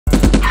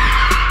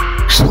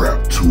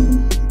Trap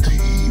Toon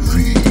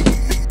TV.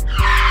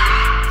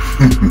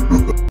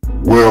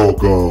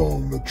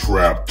 Welcome to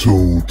Trap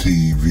Toon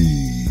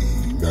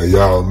TV. Now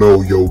y'all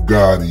know Yo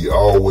Gotti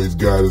always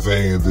got his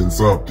hands in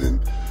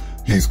something.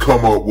 He's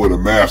come up with a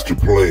master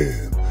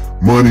plan.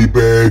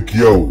 Moneybagg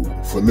Yo,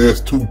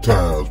 Finesse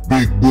 2Tymes,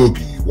 Big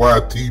Boogie,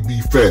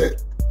 YTB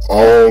Fatt,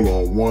 all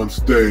on one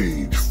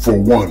stage for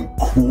one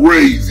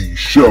crazy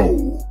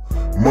show.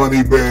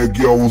 Moneybagg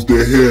Yo's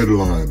the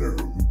headliner,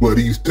 but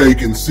he's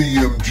taking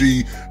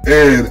CMG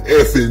and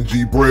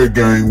FNG Bread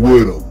Gang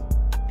with him.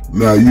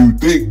 Now you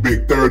think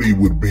Big 30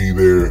 would be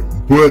there,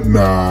 but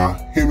nah,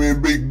 him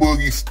and Big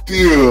Boogie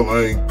still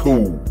ain't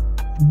cool.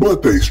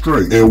 But they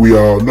straight, and we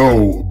all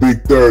know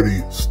Big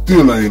 30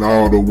 still ain't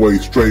all the way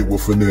straight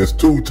with Finesse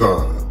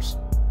 2Tymes.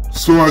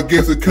 So I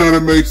guess it kinda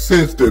makes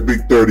sense that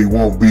Big 30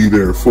 won't be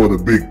there for the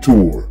big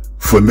tour.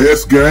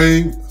 Finesse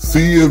Gang,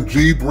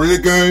 CMG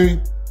Bread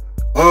Gang,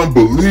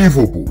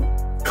 unbelievable.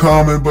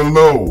 Comment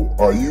below,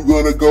 are you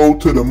gonna go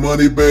to the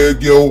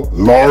Moneybagg Yo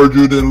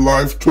larger than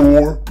life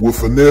tour with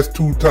Finesse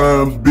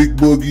 2Tymes, Big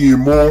Boogie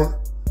and more?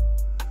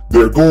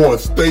 They're going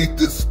state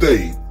to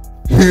state.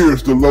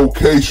 Here's the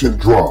location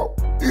drop.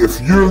 If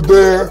you're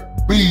there,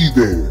 be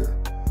there.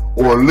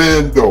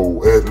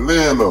 Orlando,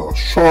 Atlanta,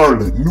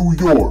 Charlotte, New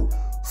York,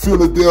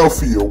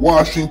 Philadelphia,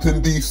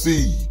 Washington,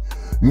 D.C.,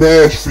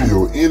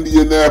 Nashville,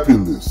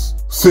 Indianapolis,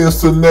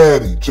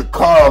 Cincinnati,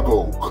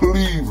 Chicago,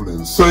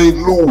 Cleveland, St.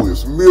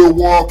 Louis,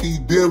 Milwaukee,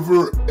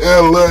 Denver,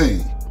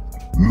 L.A.,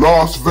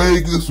 Las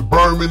Vegas,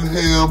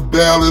 Birmingham,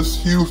 Dallas,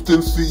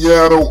 Houston,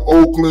 Seattle,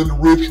 Oakland,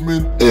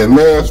 Richmond, and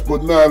last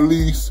but not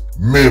least,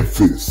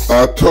 Memphis.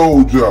 I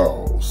told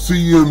y'all,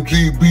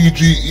 CMG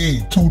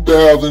BGE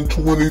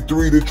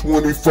 2023 to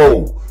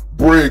 24.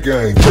 Bread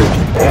Gang take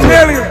it.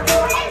 Tell him.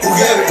 Who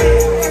got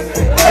it?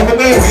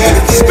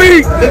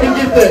 Speak. Let me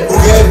get that.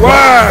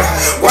 Why?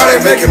 Why they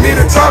making me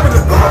the top of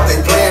the block?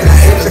 They playing the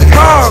haters.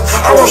 Cause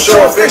I want to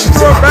show affection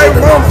to my baby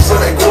mama, so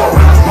they go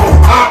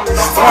around.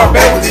 I'm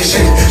back with this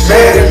shit.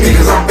 Mad at me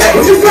cause I'm back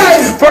with this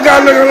shit. Fuck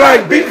out looking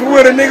like beefing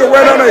with a nigga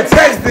right on their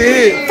text to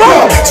hit.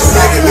 Fuck!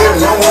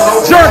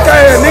 Jerk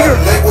ass nigga.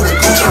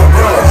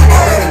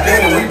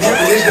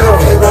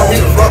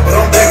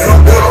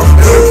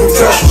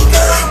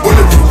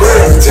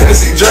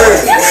 Tennessee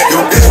jersey.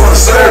 Your bitch wanna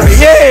serve me.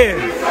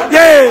 Yeah.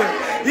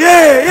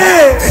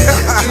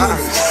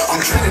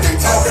 I'm treating they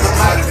talking, I'm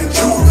hotter than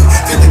Julie.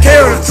 Did the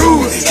care of the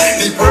Tuesday.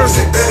 These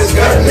person bitches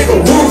got a nigga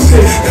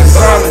woozy. That's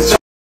all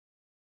the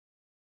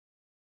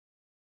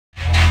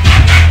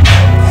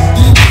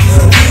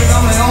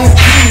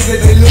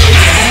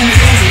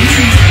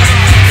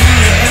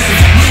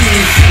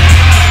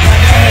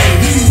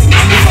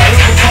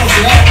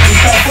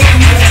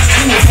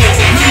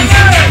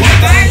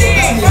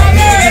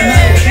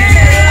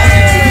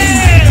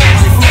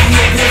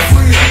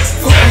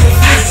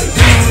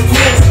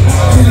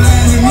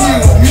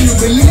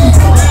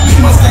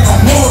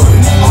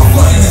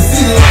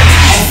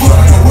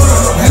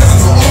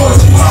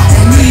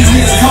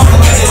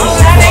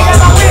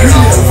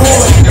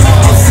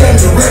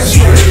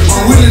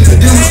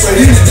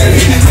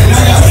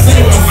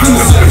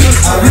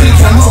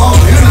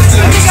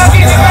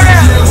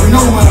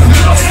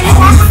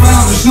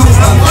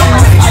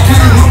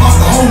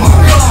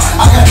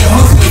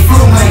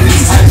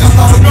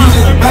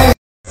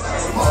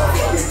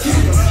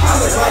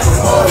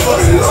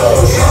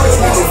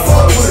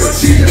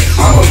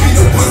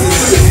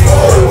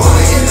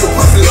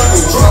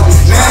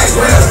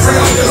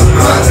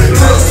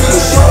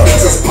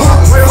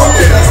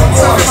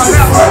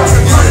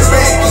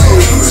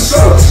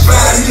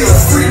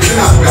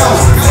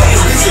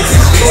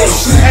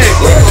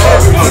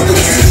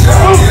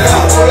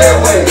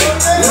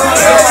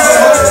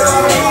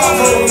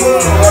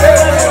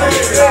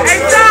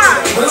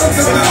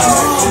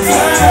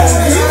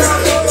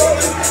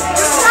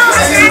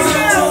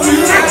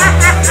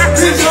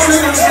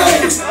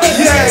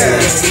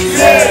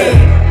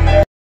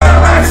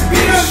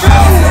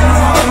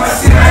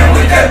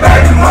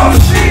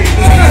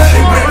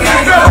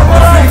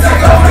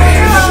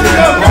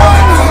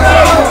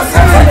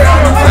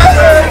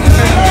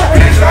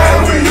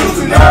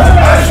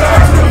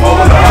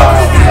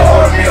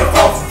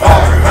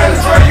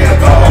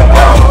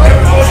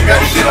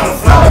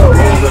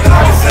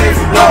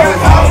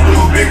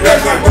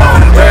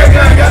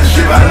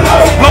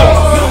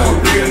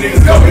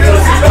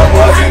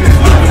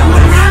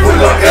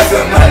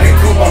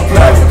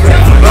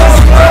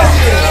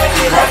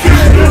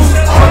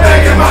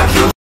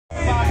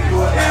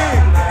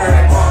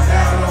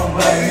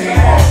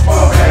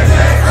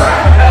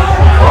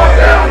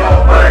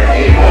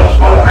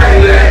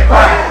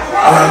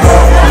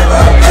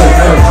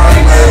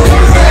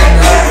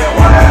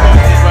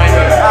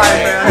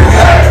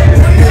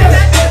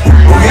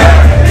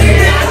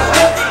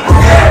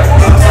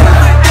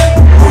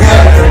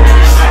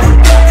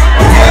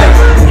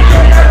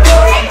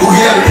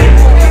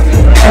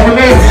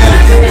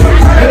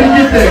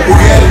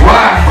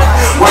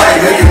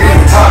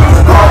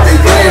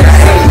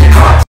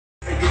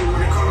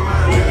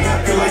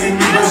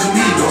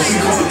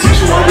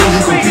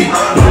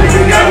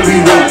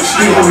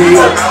Keep on me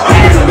up, I'm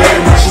in the bag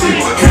of my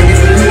sleep. Can't get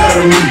the hit out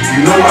of me,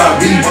 you know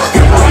I be.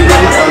 Step on it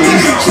like I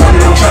leave.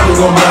 Trouble, I'm trying to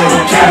go by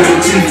it, can't get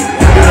the teeth.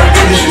 Then I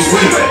finish this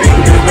week.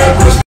 Bad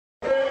push.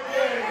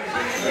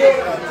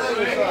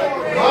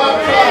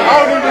 I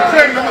don't even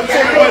check that. I'm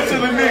going to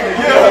the nigga.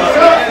 Yeah.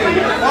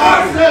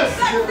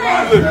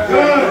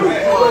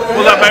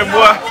 What's up, baby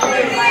boy?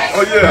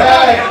 Oh,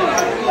 yeah.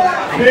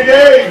 Big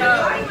A,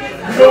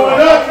 you going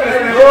up?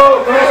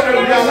 Bro,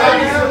 we got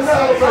license to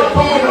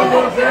celebrate.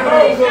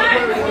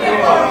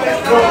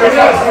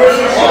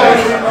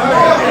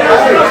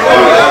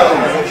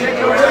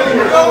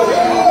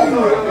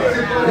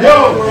 Yo,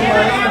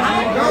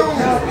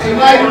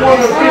 tonight we want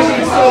to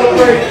officially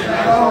celebrate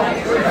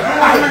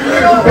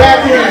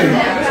back in.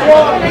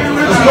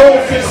 It's no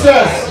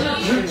success.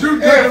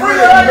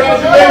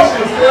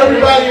 Congratulations to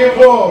everybody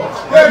involved.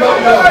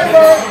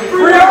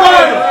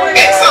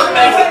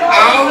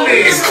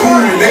 It's cool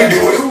when they do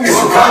it. It's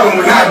a problem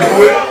when I do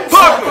it.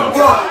 Fuck them.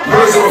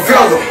 Birds of a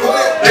feather.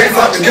 They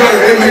flock together,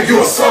 they make you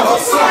a sucker.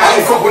 I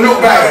don't fuck with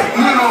nobody.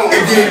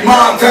 If you ain't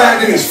mom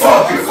tired, then it's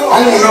fucking. I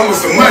want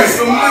numbers some money.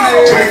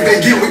 But if they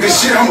get with this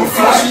shit, I'ma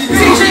flush.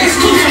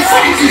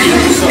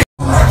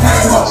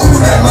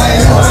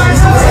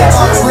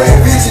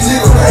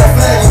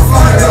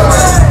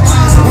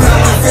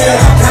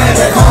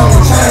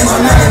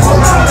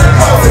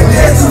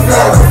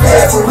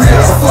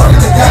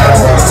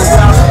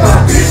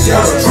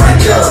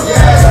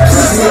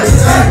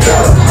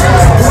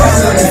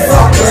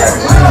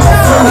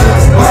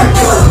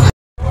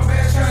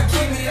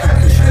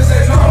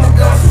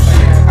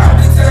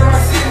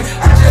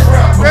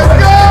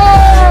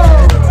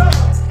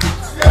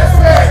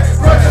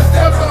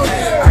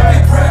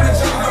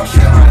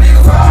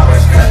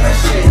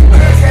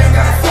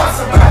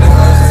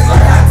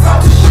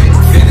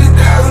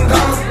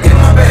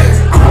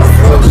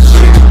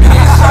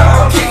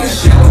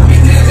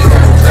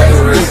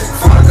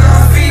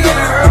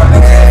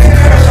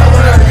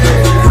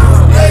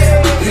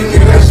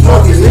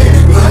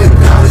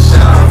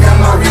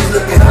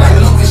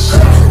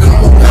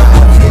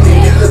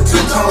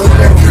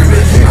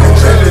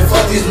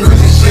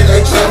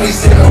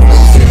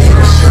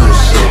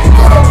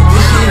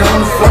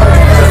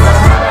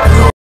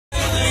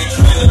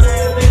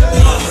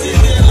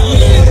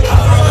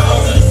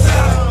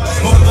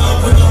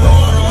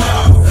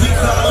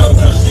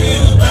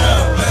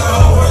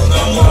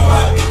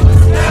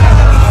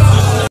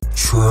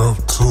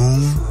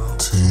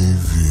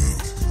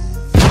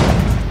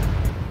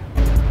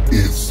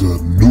 It's a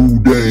new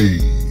day,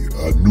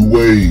 a new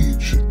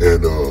age,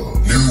 and a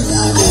new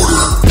world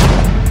order.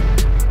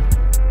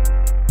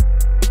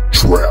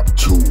 Trap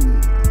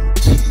Tune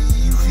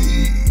TV.